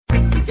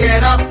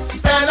Get up,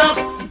 stand up.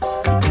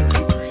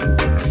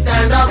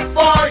 Stand up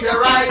for your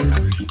right.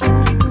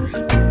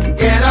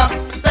 Get up,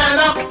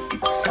 stand up.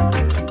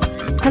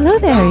 Hello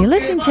there. You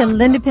listen to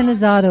Linda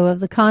Pinizzato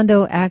of the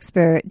Condo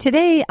Expert.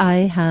 Today I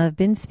have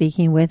been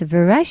speaking with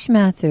Viresh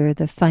Mathur,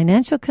 the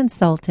financial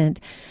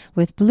consultant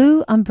with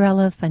Blue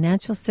Umbrella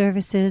Financial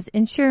Services,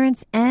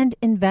 Insurance and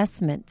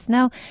Investments.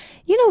 Now,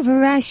 you know,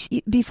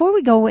 Viresh, before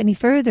we go any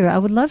further, I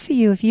would love for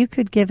you if you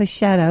could give a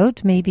shout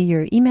out, maybe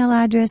your email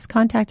address,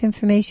 contact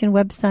information,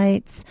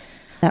 websites.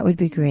 That would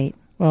be great.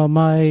 Well,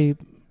 my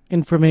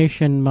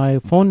information, my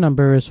phone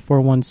number is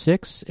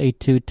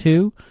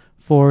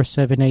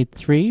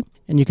 416-822-4783.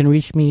 And you can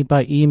reach me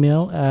by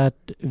email at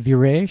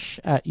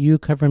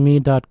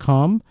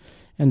viresh@youcoverme.com.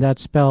 And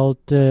that's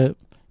spelled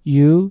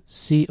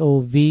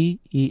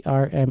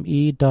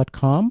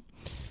UCOVERME.com.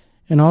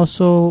 And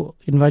also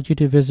invite you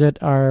to visit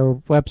our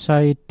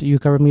website,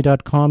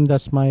 youcoverme.com.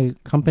 That's my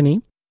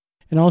company.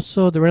 And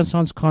also the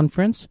Renaissance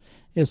Conference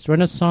is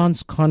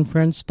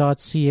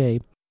renaissanceconference.ca.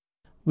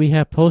 We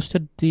have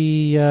posted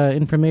the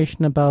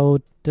information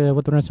about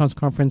what the Renaissance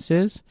Conference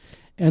is.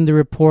 And the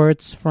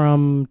reports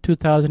from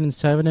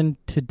 2007 and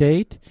to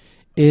date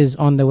is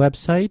on the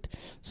website.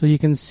 So you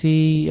can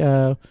see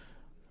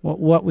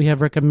what we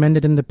have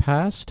recommended in the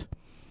past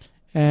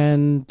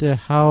and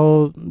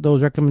how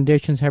those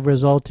recommendations have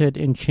resulted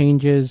in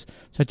changes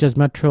such as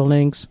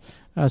Metrolinx,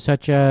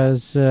 such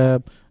as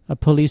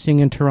policing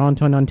in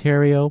Toronto and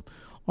Ontario.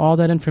 All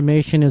that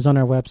information is on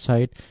our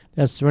website.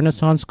 That's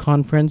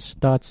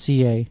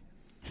renaissanceconference.ca.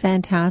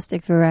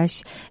 Fantastic,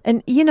 Viresh.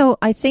 And, you know,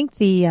 I think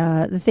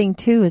the thing,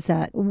 too, is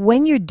that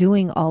when you're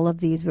doing all of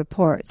these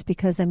reports,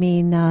 because, I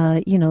mean,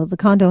 you know, the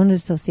Condo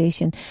Owners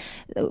Association,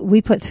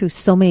 we put through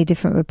so many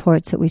different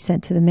reports that we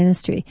sent to the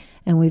ministry,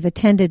 and we've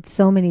attended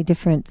so many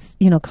different,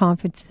 you know,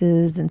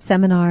 conferences and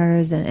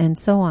seminars and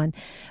so on.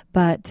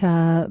 But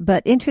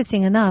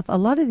interesting enough, a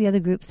lot of the other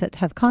groups that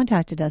have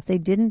contacted us, they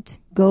didn't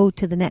go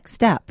to the next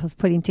step of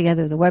putting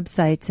together the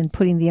websites and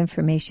putting the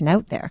information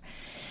out there.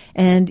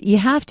 And you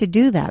have to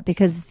do that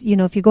because, you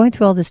know, if you're going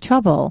through all this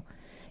trouble,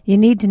 you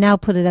need to now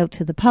put it out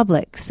to the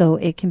public so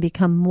it can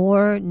become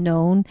more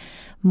known,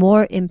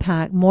 more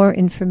impact, more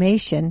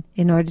information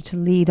in order to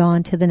lead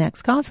on to the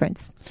next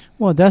conference.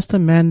 Well, that's the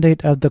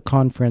mandate of the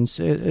conference.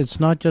 It's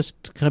not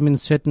just come and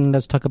sit and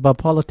let's talk about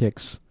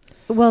politics.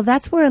 Well,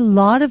 that's where a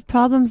lot of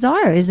problems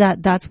are, is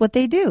that's what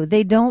they do.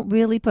 They don't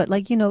really put,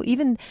 like, you know,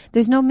 even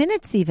there's no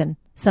minutes even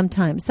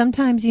sometimes.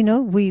 Sometimes, you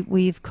know,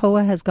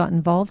 COA has got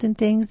involved in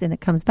things and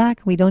it comes back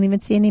and we don't even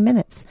see any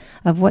minutes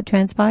of what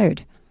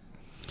transpired.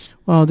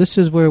 Well, this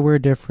is where we're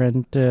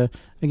different.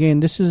 Again,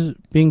 this is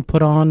being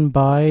put on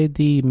by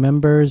the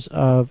members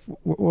of,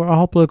 we're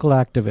all political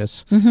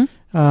activists. Mm-hmm.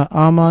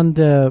 I'm on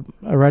the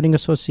Writing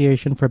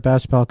Association for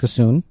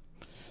Bass-Palcasoon.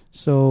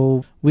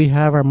 So we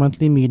have our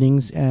monthly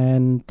meetings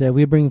and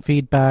we bring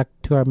feedback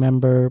to our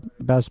member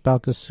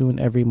Bass-Palcasoon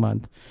every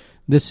month.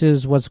 This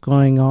is what's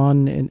going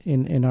on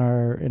in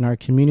our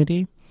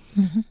community,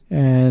 mm-hmm.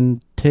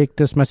 and take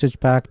this message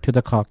back to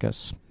the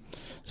caucus.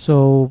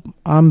 So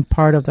I'm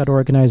part of that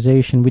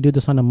organization. We do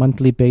this on a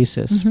monthly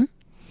basis. Mm-hmm.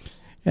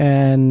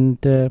 And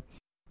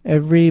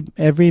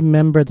every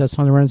member that's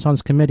on the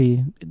Renaissance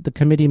Committee, the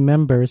committee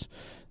members,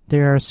 they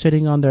are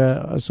sitting on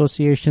the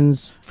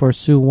associations for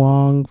Sue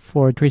Wong,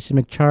 for Tracy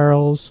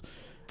McCharles,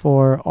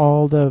 for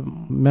all the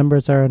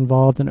members that are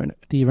involved in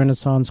the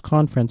Renaissance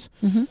Conference.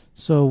 Mm-hmm.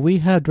 So we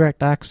have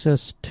direct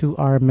access to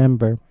our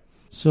member.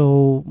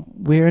 So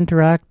we're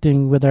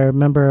interacting with our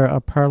member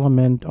of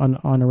parliament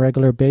on a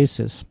regular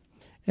basis.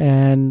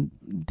 And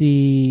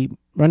the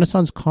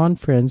Renaissance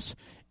Conference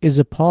is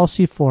a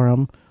policy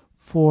forum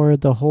for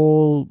the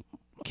whole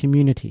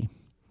community,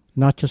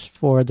 not just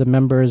for the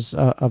members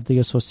of the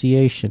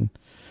association.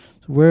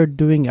 So we're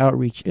doing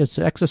outreach. It's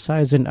an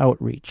exercise in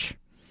outreach.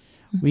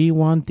 Mm-hmm. We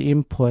want the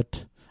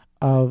input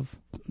of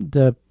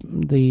the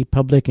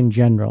public in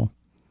general.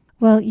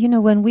 Well, you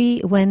know,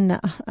 when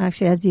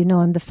actually, as you know,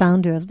 I'm the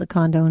founder of the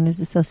Condo Owners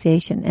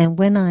Association, and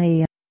when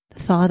I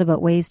thought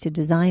about ways to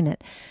design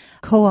it,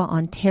 COA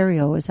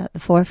Ontario was at the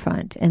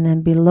forefront, and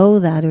then below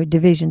that are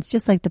divisions,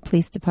 just like the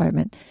police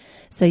department.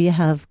 So you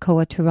have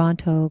COA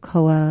Toronto,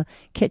 COA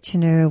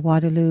Kitchener,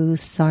 Waterloo,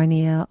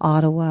 Sarnia,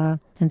 Ottawa,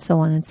 and so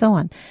on and so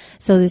on.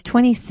 So there's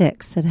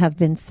 26 that have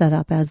been set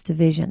up as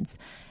divisions.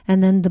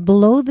 And then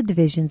below the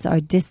divisions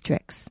are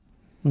districts.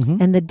 Mm-hmm.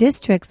 And the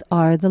districts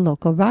are the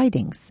local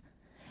ridings.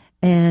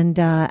 And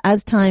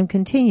as time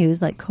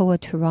continues, like COA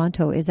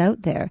Toronto is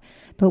out there,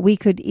 but we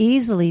could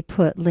easily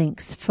put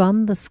links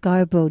from the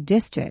Scarborough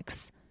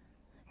districts,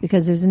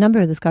 because there's a number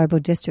of the Scarborough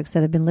districts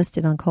that have been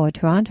listed on COA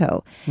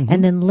Toronto, mm-hmm.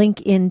 and then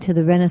link into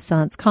the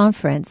Renaissance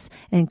Conference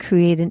and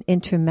create an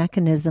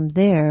intermechanism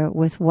there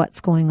with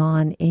what's going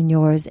on in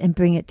yours and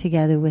bring it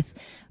together with,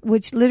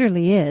 which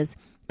literally is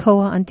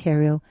COA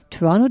Ontario,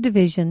 Toronto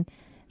Division,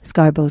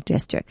 Scarborough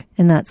District.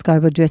 And that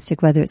Scarborough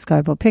District, whether it's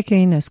Scarborough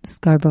Pickering or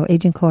Scarborough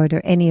Agincourt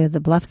or any of the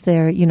bluffs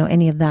there, you know,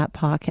 any of that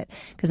pocket.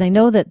 Because I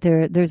know that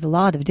there's a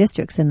lot of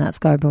districts in that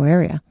Scarborough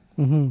area.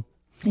 Mm-hmm.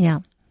 Yeah.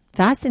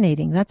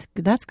 Fascinating.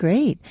 That's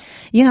great.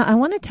 You know, I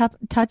want to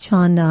touch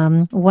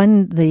on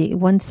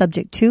one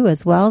subject too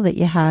as well that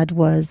you had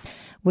was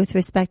with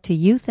respect to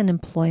youth and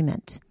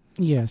employment.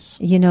 Yes.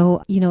 You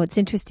know, it's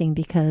interesting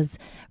because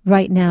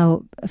right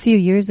now, a few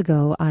years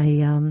ago,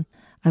 I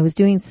was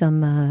doing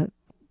some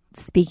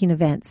speaking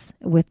events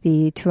with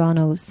the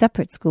Toronto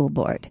Separate School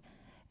Board.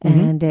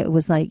 And it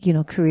was like, you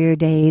know, career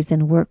days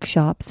and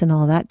workshops and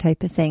all that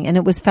type of thing. And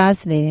it was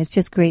fascinating. It's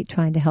just great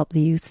trying to help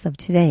the youths of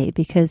today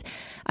because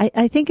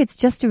I think it's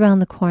just around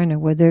the corner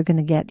where they're going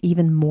to get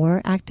even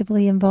more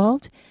actively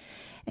involved.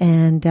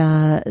 And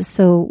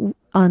so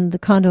on the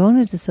Condo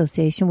Owners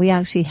Association, we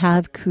actually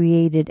have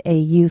created a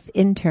youth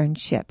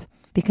internship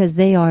because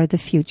they are the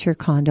future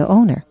condo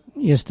owner.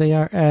 Yes, they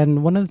are.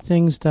 And one of the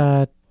things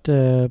that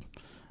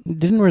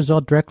didn't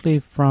result directly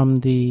from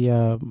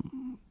the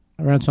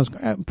Renaissance,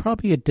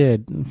 probably it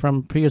did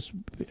from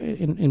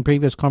in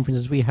previous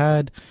conferences we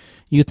had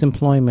youth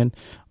employment.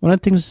 One of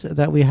the things that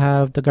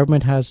the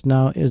government has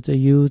now is the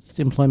Youth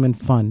Employment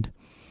Fund,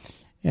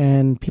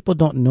 and people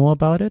don't know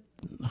about it,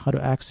 how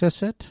to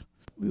access it,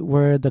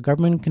 where the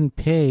government can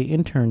pay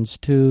interns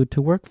to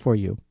work for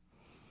you,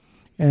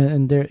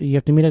 and there you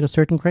have to meet a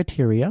certain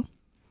criteria.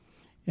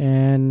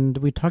 And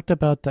we talked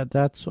about that.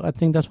 I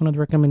think that's one of the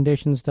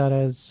recommendations that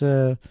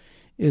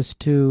is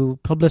to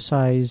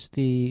publicize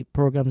the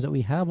programs that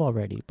we have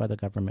already by the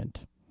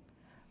government.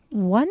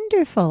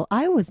 Wonderful.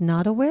 I was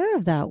not aware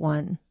of that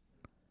one.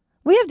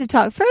 We have to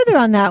talk further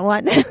on that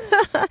one.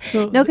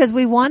 No, because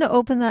we want to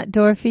open that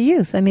door for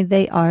youth. I mean,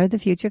 they are the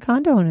future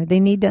condo owner. They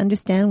need to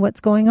understand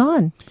what's going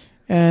on.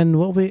 And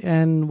what we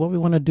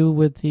want to do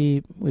with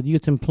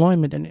youth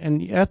employment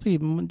and actually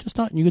just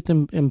not youth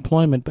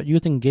employment but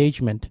youth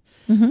engagement.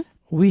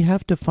 We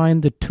have to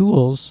find the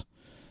tools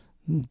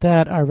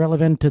that are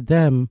relevant to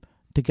them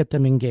to get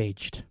them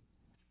engaged.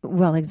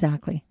 Well,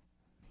 exactly.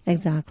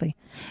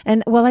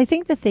 And well, I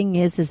think the thing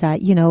is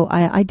that, you know,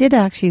 I did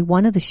actually,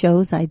 one of the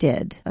shows I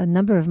did a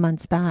number of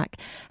months back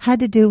had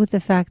to do with the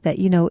fact that,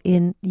 you know,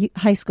 in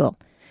high school,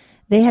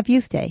 they have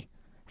youth day.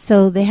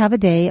 So they have a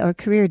day or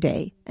career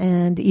day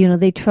and, you know,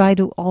 they try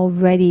to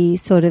already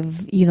sort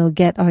of, you know,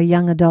 get our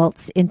young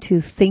adults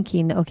into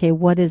thinking, okay,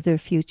 what is their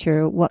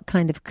future? What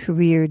kind of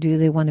career do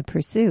they want to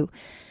pursue?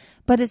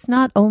 But it's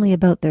not only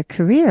about their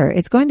career.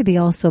 It's going to be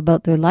also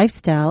about their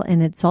lifestyle,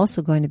 and it's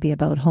also going to be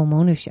about home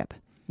ownership.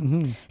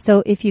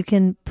 So if you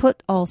can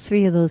put all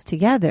three of those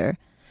together,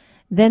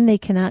 then they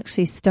can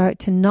actually start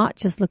to not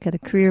just look at a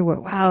career where,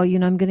 wow, you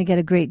know, I'm going to get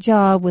a great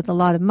job with a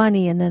lot of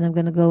money, and then I'm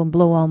going to go and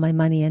blow all my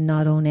money and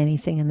not own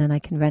anything, and then I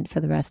can rent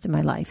for the rest of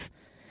my life.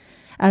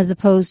 As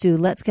opposed to,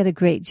 let's get a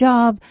great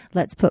job,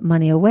 let's put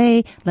money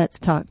away, let's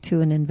talk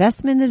to an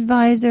investment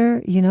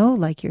advisor, you know,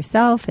 like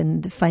yourself,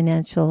 and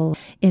financial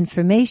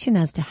information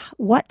as to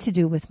what to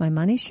do with my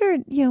money. Sure,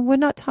 you know, we're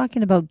not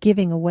talking about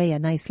giving away a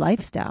nice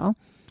lifestyle.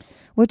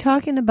 We're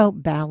talking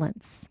about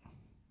balance,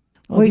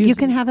 where you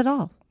can have it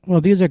all.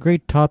 Well, these are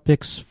great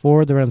topics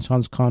for the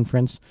Renaissance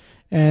Conference,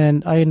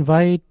 and I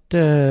invite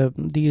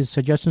these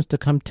suggestions to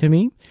come to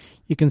me.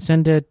 You can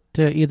send it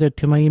either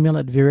to my email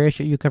at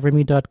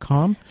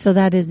viresh@youcoverme.com. So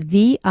that is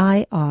VIRESH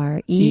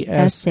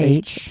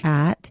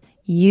at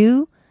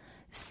UCOVERME.com.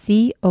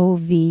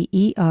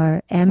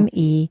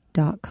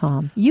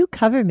 You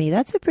Cover Me.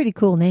 That's a pretty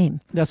cool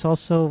name. That's my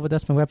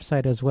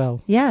website as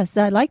well. Yes,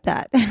 I like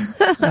that.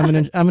 I'm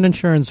an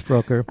insurance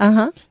broker.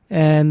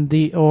 And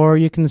or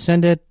you can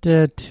send it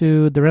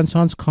to the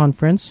Renaissance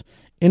Conference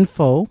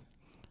info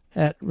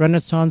at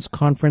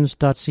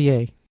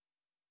renaissanceconference.ca.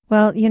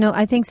 Well, you know,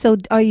 I think so.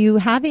 Are you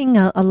having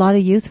a lot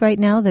of youth right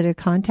now that are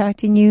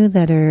contacting you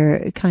that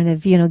are kind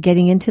of, you know,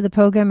 getting into the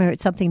program, or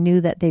it's something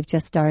new that they've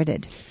just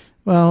started?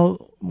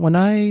 Well, when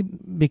I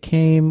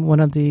became one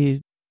of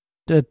the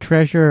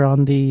treasurer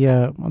on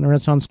the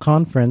Renaissance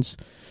Conference,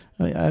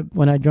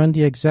 when I joined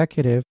the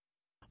executive,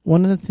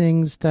 one of the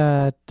things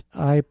that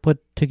I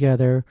put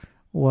together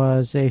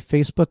was a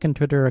Facebook and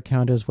Twitter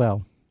account as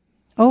well.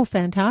 Oh,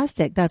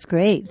 fantastic. That's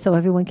great. So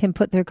everyone can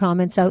put their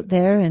comments out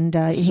there and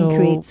you can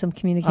create some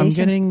communication. I'm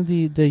getting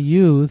the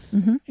youth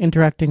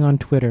interacting on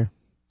Twitter.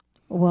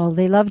 Well,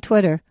 they love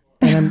Twitter.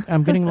 And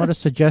I'm getting a lot of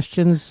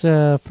suggestions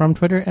from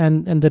Twitter,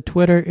 and the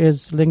Twitter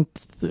is linked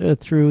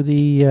through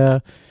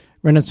the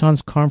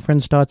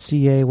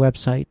renaissanceconference.ca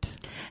website.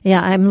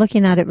 Yeah, I'm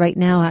looking at it right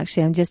now,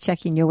 actually. I'm just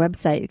checking your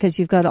website because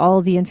you've got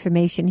all the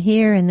information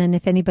here, and then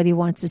if anybody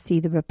wants to see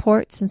the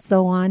reports and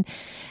so on.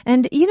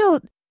 And, you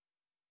know,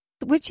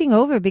 switching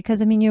over,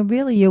 because, I mean,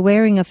 you're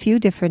wearing a few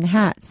different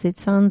hats. It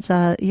sounds,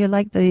 you're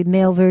like the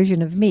male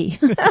version of me.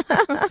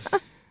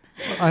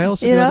 I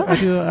also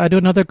I do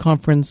another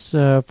conference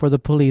for the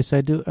police.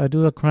 I do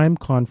a crime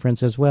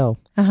conference as well.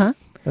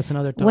 That's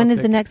another topic. When is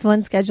the next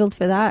one scheduled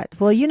for that?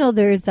 Well, you know,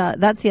 there's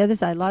that's the other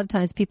side. A lot of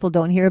times people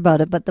don't hear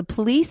about it, but the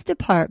police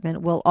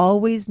department will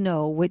always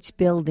know which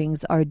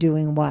buildings are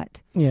doing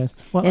what. Yes.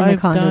 Well, in the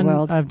condo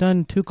world. I've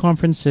done 2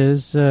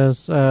 conferences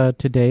to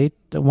date.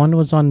 One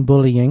was on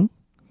bullying,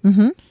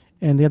 and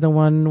the other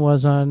one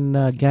was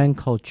on gang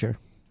culture.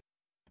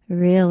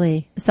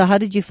 Really? So how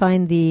did you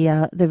find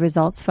the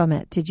results from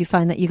it? Did you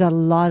find that you got a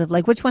lot of,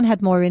 like, which one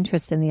had more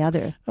interest than the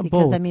other? Because,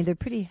 both. I mean, they're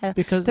pretty,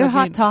 Because they're again,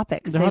 hot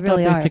topics. They hot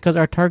really topics are. Because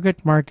our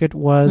target market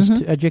was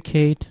to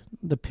educate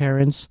the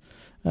parents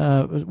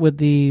with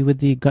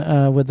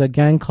the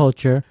gang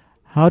culture,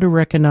 how to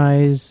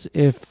recognize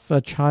if a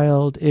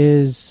child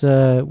is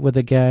with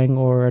a gang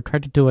or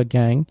attracted to a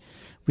gang.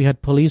 We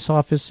had police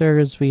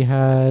officers, we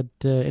had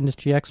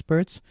industry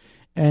experts,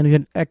 and we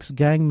had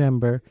ex-gang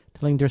member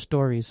telling their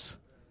stories.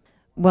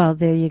 Well,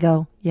 there you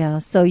go. Yeah.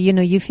 So,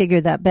 you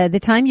figure that by the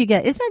time you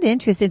get, isn't that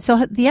interesting?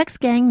 So the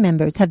ex-gang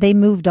members, have they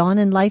moved on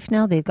in life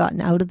now? They've gotten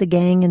out of the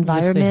gang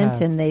environment, yes,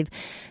 they have.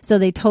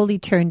 and they totally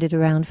turned it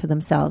around for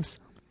themselves.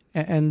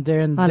 And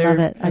they're I love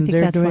it. I think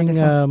that's doing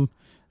wonderful.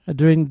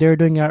 they're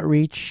doing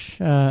outreach,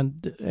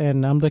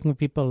 and I'm looking for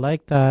people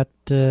like that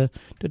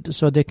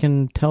so they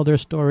can tell their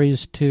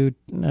stories to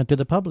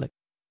the public.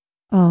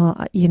 Oh,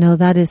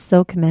 that is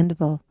so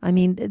commendable. I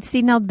mean,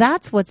 see, now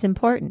that's what's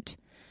important.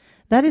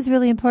 That is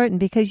really important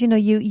because,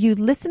 you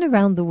listen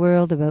around the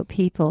world about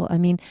people. I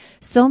mean,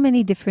 so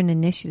many different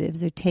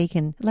initiatives are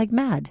taken like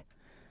mad.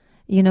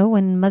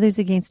 When Mothers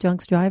Against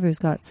Drunk Drivers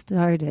got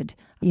started,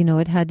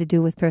 it had to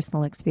do with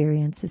personal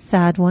experiences,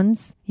 sad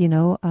ones,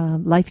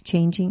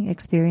 life-changing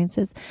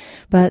experiences.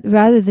 But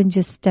rather than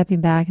just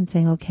stepping back and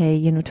saying,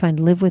 okay, trying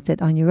to live with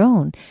it on your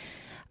own,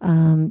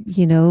 the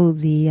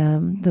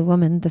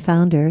woman, the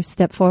founder,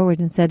 stepped forward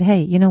and said,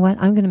 hey, you know what?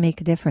 I'm going to make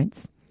a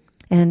difference.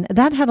 And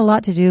that had a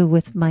lot to do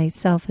with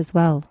myself as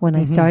well. When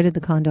I started the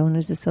Condo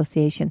Owners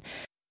Association,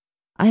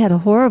 I had a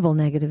horrible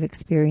negative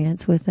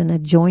experience with an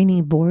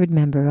adjoining board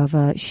member of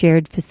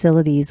shared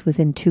facilities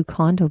within 2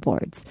 condo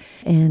boards.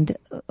 And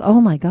oh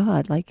my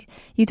God, like,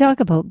 you talk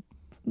about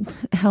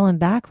hell and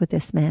back with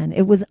this man.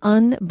 It was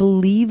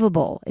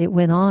unbelievable. It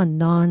went on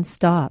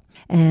nonstop.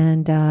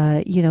 And,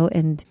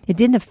 and it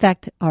didn't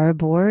affect our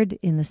board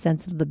in the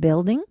sense of the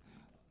building.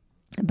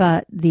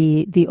 But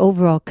the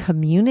overall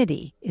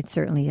community, it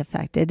certainly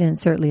affected, and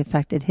it certainly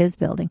affected his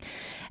building.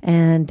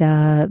 And,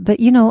 but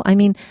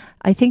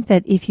I think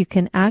that if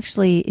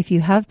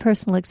you have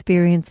personal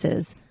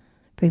experiences,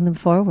 bring them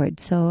forward.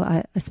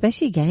 So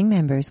especially gang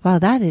members. Wow,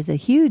 that is a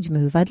huge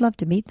move. I'd love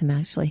to meet them,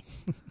 actually.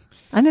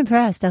 I'm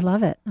impressed. I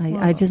love it.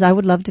 I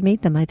would love to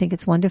meet them. I think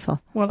it's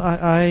wonderful. Well,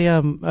 I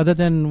other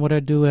than what I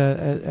do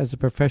as a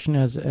profession,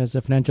 as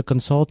a financial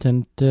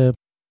consultant,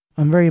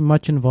 I'm very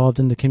much involved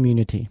in the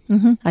community.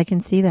 I can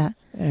see that.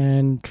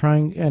 And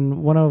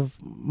one of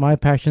my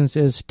passions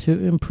is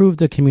to improve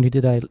the community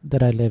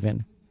that I live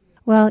in.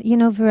 Well,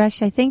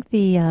 Varesh, I think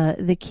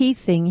the key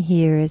thing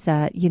here is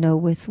that,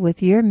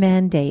 with your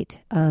mandate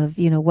of,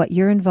 what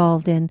you're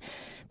involved in,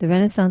 the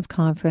Renaissance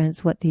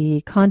Conference, what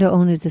the Condo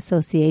Owners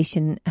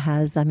Association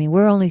has, I mean,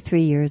 we're only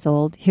 3 years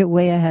old. You're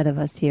way ahead of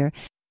us here.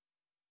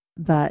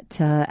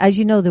 But as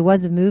you know, there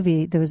was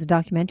a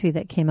documentary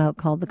that came out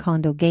called The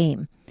Condo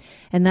Game.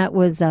 And that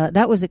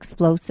was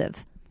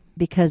explosive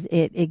because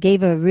it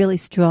gave a really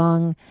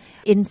strong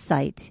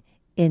insight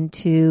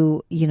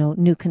into,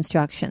 new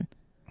construction,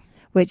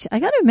 which I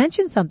got to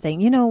mention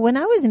something. When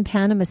I was in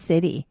Panama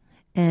City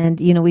and,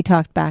 we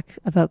talked back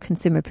about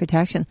consumer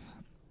protection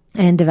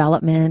and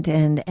development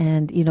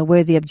and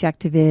where the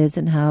objective is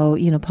and how,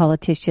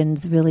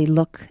 politicians really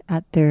look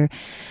at their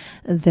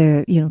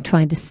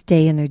trying to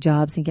stay in their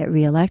jobs and get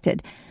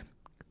reelected.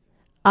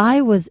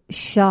 I was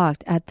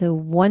shocked at the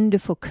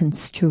wonderful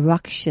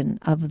construction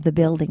of the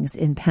buildings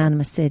in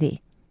Panama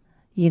City.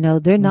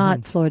 They're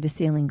not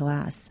floor-to-ceiling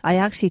glass. I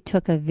actually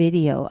took a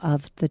video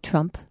of the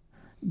Trump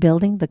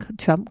building, the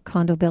Trump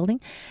condo building,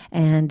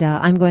 and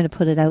I'm going to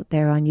put it out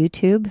there on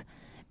YouTube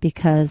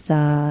because,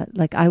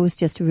 I was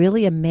just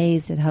really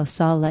amazed at how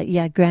solid.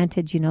 Yeah,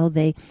 granted,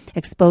 they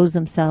expose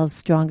themselves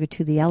stronger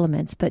to the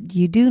elements, but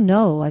you do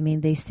know. I mean,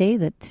 they say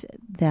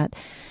that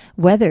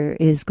weather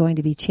is going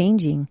to be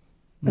changing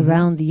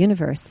around the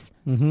universe.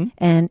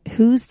 And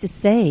who's to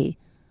say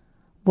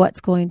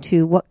what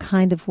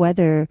kind of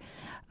weather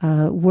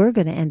we're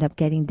going to end up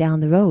getting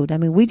down the road? I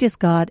mean, we just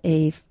got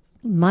a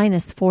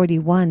minus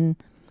 41.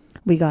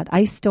 We got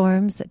ice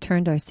storms that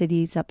turned our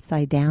cities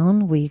upside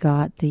down. We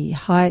got the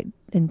high,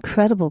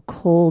 incredible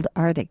cold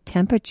Arctic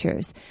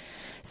temperatures.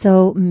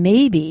 So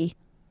maybe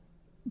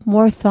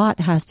more thought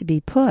has to be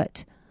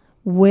put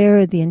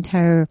where the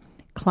entire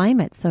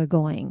climates are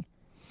going.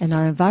 And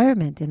our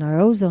environment and our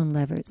ozone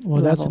levels.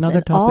 Well, that's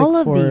another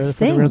topic for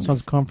the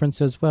Renaissance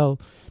Conference as well,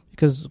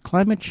 because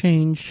climate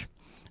change.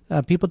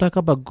 People talk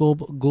about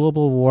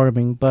global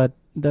warming, but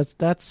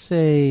that's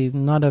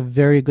not a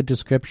very good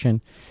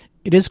description.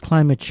 It is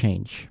climate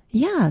change.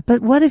 Yeah,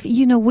 but what if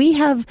we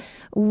have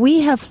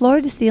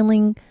floor to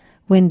ceiling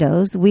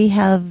windows, we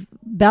have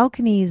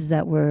balconies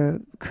that were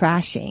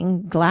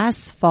crashing,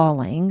 glass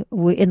falling.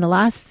 In the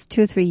last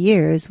 2 or 3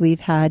 years,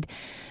 we've had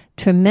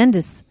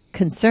tremendous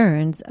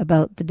concerns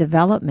about the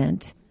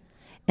development,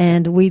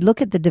 and we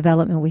look at the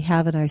development we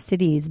have in our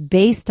cities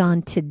based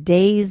on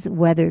today's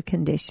weather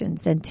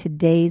conditions and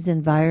today's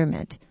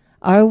environment.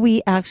 Are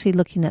we actually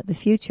looking at the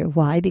future?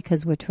 Why?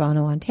 Because we're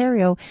Toronto,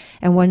 Ontario,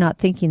 and we're not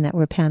thinking that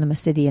we're Panama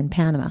City and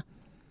Panama.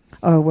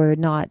 or we're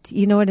not,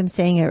 you know what I'm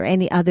saying, or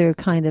any other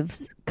kind of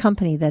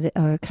company that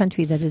or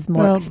country that is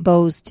more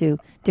exposed to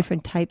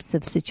different types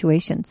of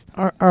situations.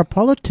 Our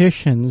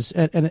politicians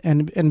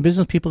and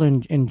business people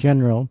in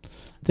general,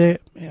 they,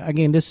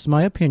 again, this is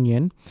my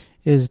opinion,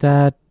 is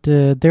that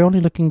they're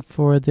only looking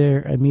for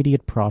their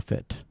immediate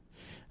profit.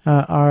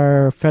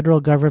 Our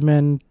federal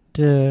government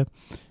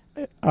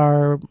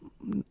are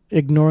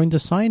ignoring the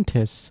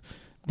scientists.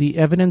 The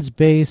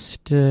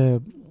evidence-based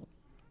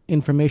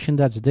information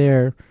that's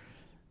there,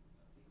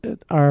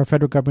 our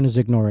federal government is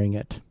ignoring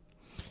it.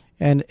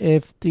 And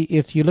if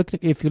you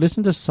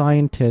listen to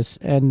scientists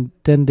and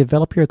then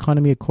develop your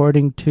economy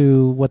according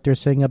to what they're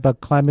saying about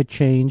climate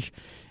change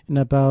and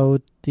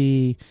about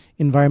the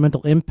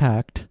environmental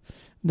impact,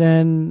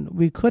 then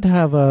we could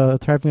have a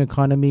thriving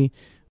economy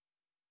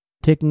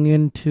taking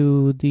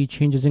into the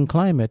changes in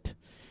climate.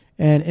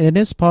 And it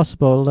is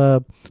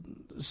possible.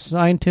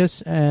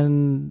 Scientists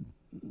and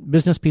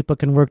business people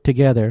can work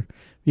together.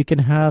 We can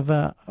have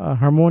a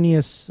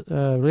harmonious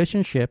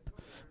relationship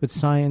with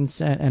science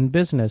and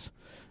business.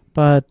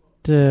 But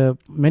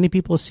many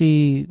people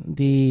see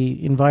the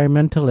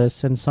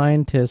environmentalists and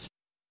scientists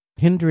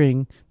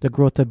hindering the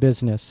growth of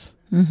business.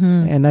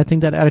 Mm-hmm. And I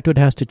think that attitude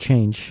has to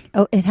change.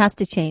 Oh, it has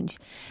to change.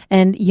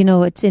 And, you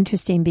know, it's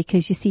interesting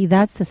because you see,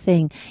 that's the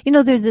thing. You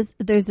know,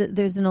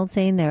 there's an old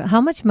saying there.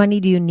 How much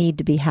money do you need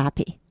to be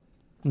happy?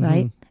 Mm-hmm.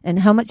 Right? And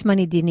how much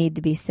money do you need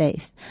to be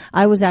safe?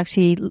 I was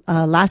actually,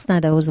 last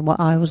night I was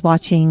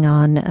watching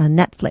on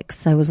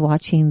Netflix. I was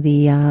watching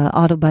the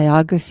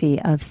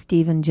autobiography of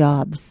Stephen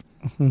Jobs.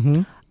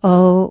 Mm-hmm.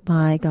 Oh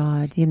my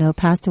God, you know,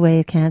 passed away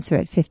of cancer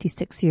at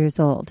 56 years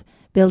old,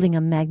 building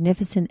a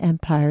magnificent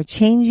empire,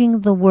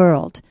 changing the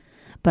world,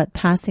 but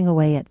passing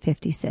away at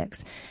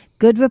 56.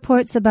 Good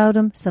reports about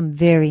him, some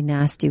very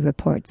nasty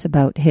reports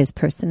about his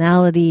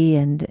personality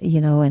and,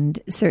 you know, and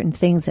certain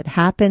things that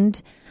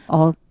happened,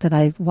 all that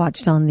I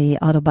watched on the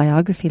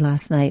autobiography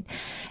last night.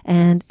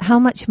 And how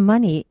much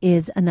money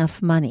is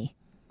enough money?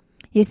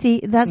 You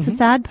see, that's the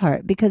sad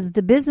part, because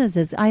the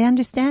businesses, I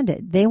understand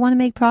it. They want to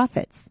make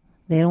profits.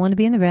 They don't want to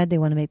be in the red. They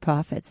want to make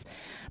profits.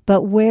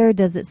 But where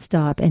does it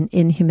stop and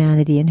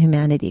inhumanity and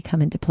humanity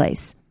come into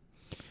place?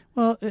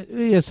 Well,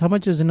 yes, how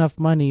much is enough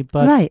money?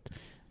 But right.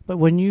 But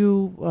when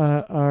you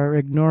are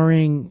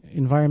ignoring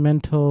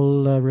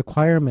environmental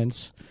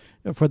requirements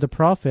for the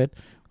profit,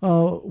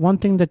 one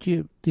thing that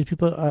these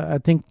people, I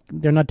think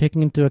they're not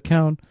taking into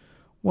account,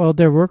 well,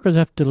 their workers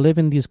have to live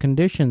in these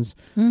conditions.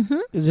 Mm-hmm.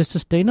 Is it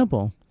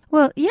sustainable?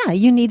 Well, yeah,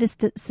 you need a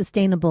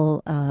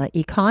sustainable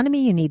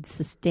economy. You need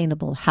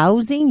sustainable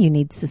housing. You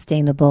need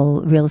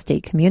sustainable real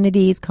estate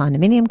communities,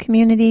 condominium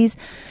communities.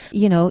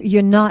 You know,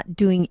 you're not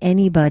doing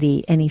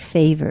anybody any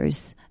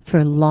favors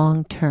for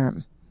long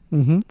term,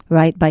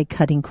 right, by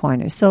cutting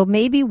corners. So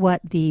maybe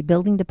what the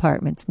building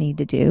departments need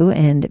to do,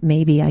 and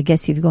maybe I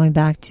guess you're going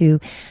back to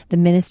the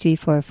Ministry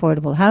for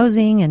Affordable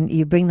Housing and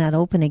you bring that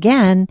open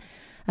again,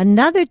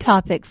 another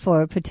topic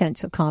for a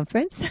potential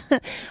conference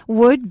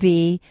would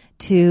be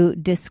to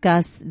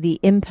discuss the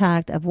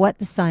impact of what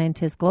the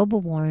scientists,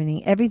 global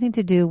warming, everything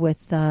to do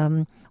with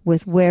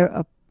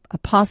where a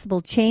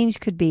possible change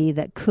could be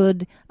that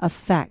could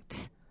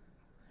affect,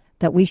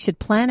 that we should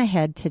plan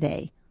ahead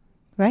today,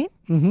 right?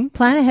 Mm-hmm.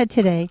 Plan ahead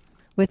today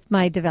with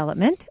my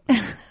development.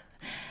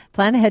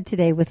 Plan ahead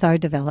today with our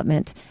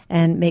development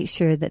and make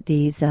sure that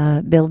these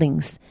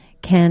buildings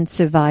can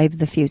survive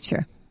the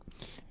future.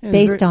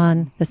 Based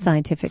on the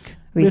scientific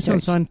research. Based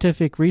on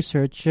scientific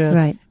research.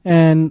 Right.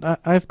 And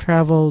I've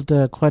traveled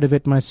quite a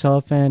bit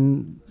myself,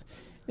 and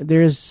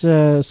there's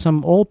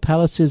some old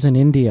palaces in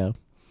India.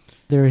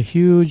 They're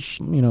huge,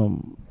 you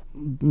know,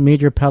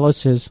 major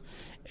palaces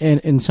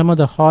in some of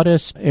the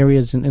hottest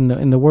areas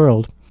in the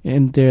world.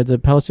 And the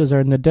palaces are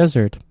in the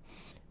desert.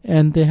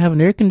 And they have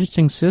an air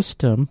conditioning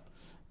system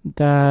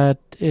that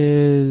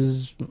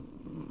is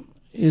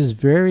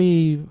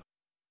very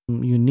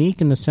unique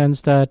in the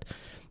sense that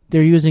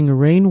they're using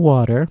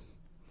rainwater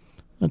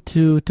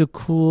to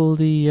cool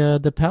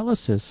the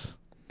palaces.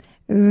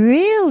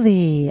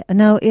 Really?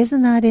 No,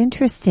 isn't that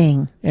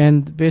interesting?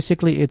 And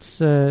basically, it's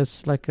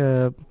like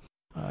a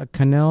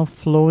canal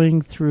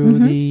flowing through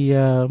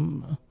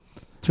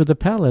the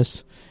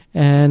palace,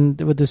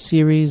 and with a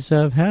series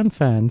of hand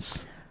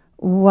fans.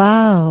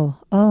 Wow.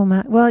 Oh,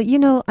 man. Well, you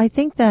know, I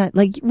think that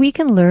like we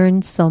can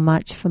learn so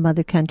much from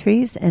other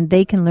countries, and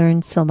they can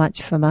learn so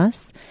much from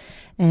us.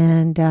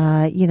 And,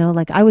 you know,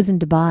 like I was in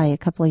Dubai a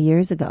couple of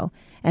years ago,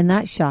 and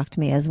that shocked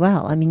me as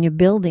well. I mean, you're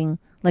building,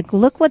 like,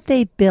 look what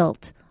they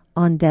built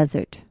on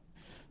desert.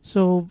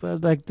 So,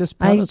 like this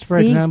palace, for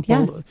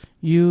example,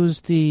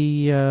 used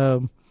the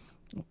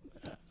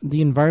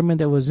environment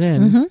that was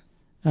in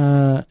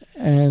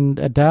and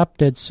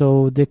adapted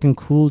so they can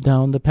cool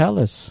down the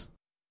palace.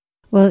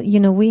 Well,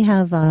 we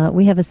have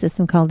a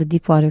system called the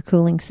deep water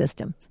cooling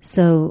system.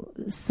 So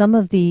some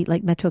of the,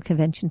 like Metro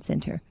Convention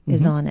Center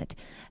is on it.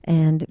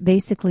 And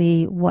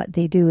basically what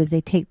they do is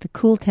they take the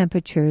cool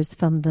temperatures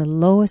from the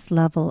lowest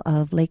level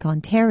of Lake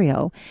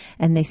Ontario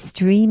and they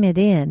stream it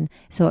in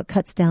so it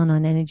cuts down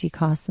on energy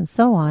costs and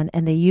so on.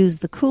 And they use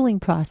the cooling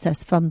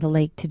process from the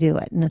lake to do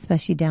it, and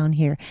especially down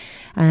here.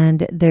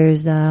 And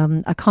there's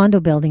a condo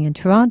building in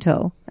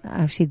Toronto,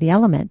 actually the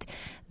Element,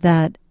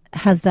 that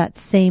has that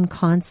same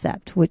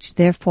concept, which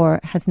therefore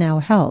has now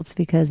helped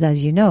because,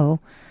 as you know,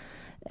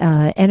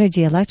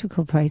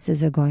 electrical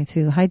prices are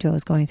hydro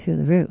is going through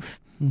the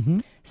roof. Mm-hmm.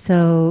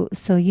 So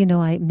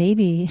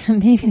maybe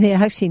they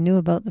actually knew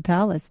about the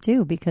palace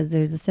too, because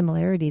there's a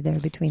similarity there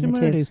between the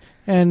two.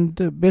 And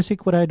the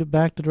basic what I do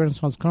back to the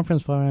Renaissance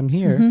Conference while I'm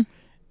here,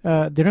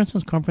 the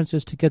Renaissance Conference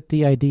is to get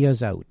the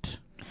ideas out.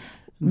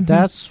 Mm-hmm.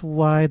 That's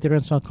why the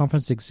Renaissance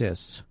Conference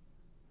exists.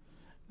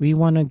 We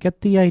want to get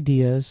the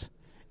ideas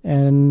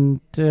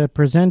and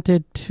present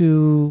it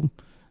to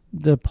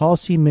the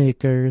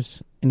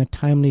policymakers in a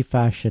timely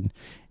fashion.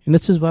 And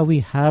this is why we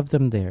have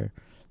them there,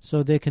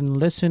 so they can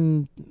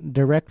listen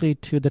directly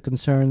to the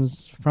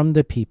concerns from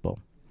the people.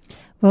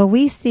 Well,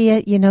 we see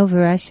it,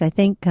 Varesh. I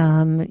think,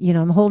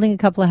 I'm holding a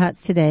couple of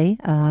hats today.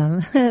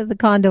 The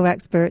Condo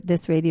Expert,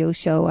 this radio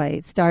show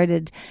I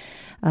started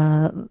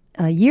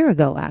a year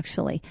ago,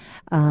 actually.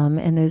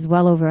 And there's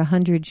well over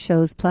 100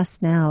 shows plus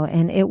now.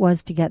 And it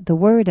was to get the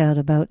word out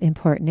about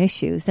important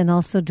issues and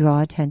also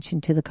draw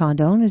attention to the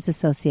Condo Owners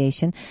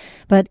Association,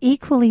 but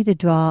equally to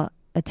draw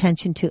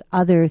attention to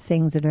other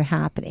things that are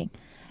happening.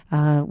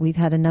 We've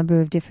had a number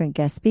of different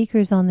guest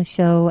speakers on the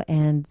show,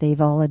 and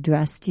they've all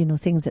addressed,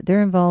 things that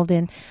they're involved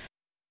in.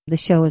 The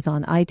show is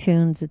on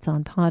iTunes, it's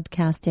on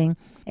podcasting,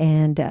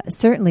 and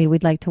certainly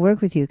we'd like to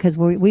work with you because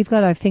we've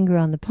got our finger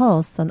on the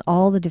pulse on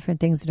all the different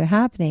things that are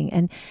happening.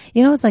 And,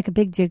 it's like a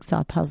big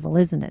jigsaw puzzle,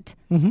 isn't it?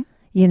 Mm-hmm.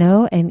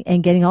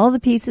 And getting all the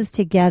pieces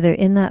together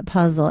in that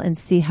puzzle and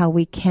see how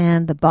we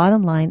can, the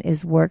bottom line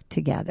is work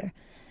together.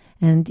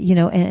 And,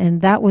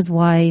 and that was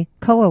why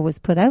COA was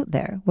put out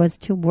there, was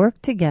to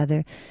work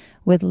together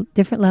with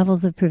different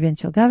levels of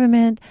provincial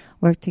government,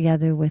 work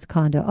together with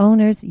condo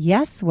owners,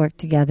 yes, work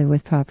together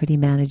with property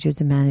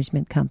managers and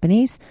management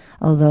companies,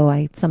 although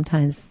I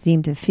sometimes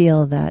seem to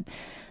feel that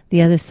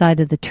the other side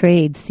of the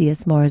trade see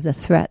us more as a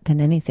threat than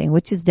anything,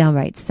 which is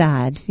downright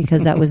sad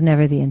because that was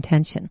never the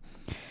intention.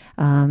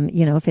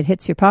 If it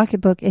hits your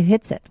pocketbook, it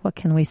hits it. What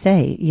can we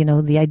say?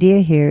 The idea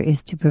here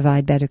is to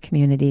provide better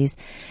communities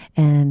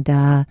and,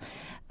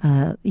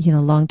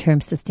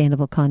 long-term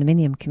sustainable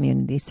condominium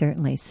communities,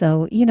 certainly.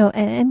 So,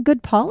 and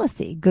good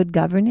policy, good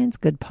governance,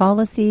 good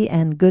policy,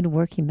 and good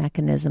working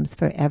mechanisms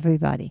for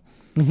everybody.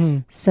 Mm-hmm.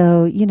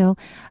 So,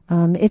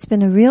 it's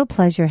been a real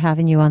pleasure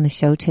having you on the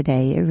show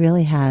today. It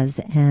really has.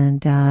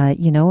 And,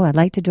 I'd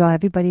like to draw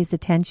everybody's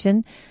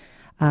attention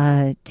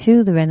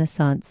to the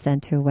Renaissance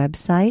Center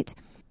website.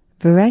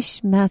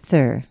 Varesh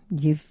Mathur,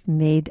 you've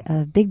made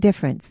a big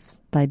difference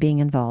by being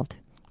involved.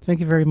 Thank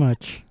you very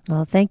much.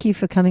 Well, thank you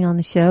for coming on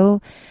the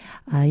show.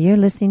 You're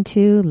listening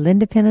to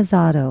Linda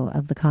Pinizzato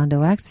of the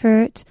Condo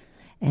Expert,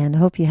 and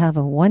hope you have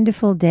a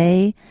wonderful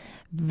day.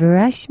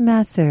 Varesh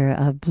Mathur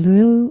of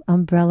Blue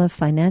Umbrella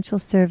Financial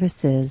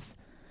Services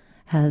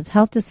has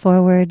helped us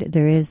forward.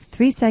 There is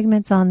 3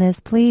 segments on this.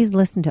 Please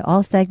listen to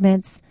all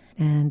segments,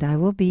 and I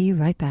will be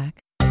right back.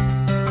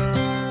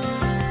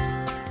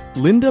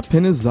 Linda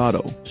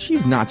Pinizzato.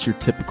 She's not your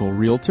typical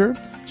realtor.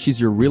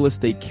 She's your real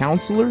estate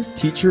counselor,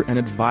 teacher, and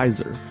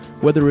advisor.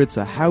 Whether it's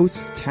a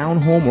house,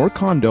 townhome, or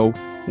condo,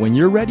 when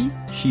you're ready,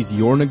 she's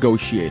your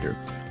negotiator.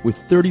 With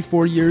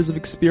 34 years of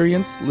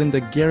experience, Linda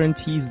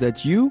guarantees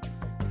that you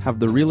have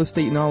the real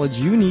estate knowledge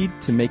you need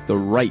to make the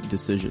right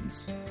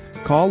decisions.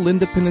 Call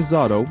Linda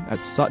Pinizzato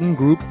at Sutton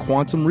Group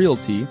Quantum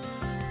Realty,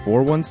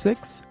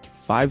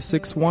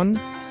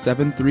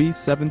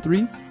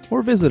 416-561-7373,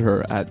 or visit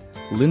her at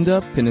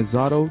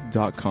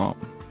lindapinizzato.com.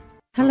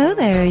 Hello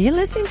there. You're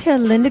listening to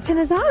Linda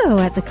Pinizzato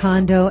at the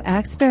Condo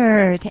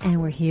Expert,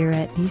 and we're here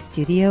at the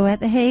studio at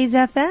the Hayes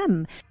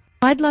FM.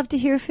 I'd love to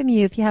hear from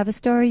you. If you have a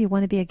story, you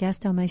want to be a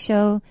guest on my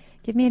show,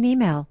 give me an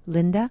email,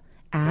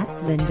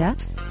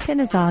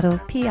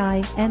 linda@lindapinizzato,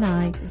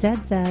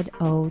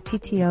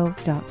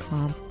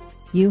 PINIZZOTTO.com.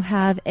 You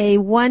have a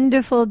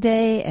wonderful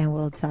day, and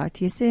we'll talk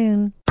to you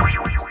soon.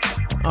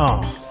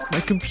 Oh, my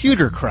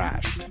computer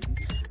crashed.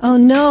 Oh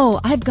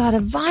no, I've got a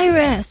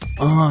virus.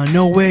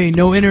 No way,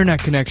 no internet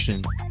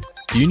connection.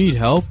 Do you need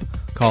help?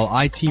 Call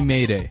IT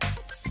Mayday.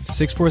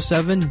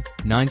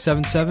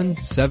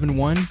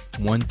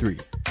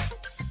 647-977-7113.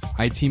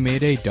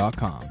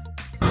 ITMayday.com.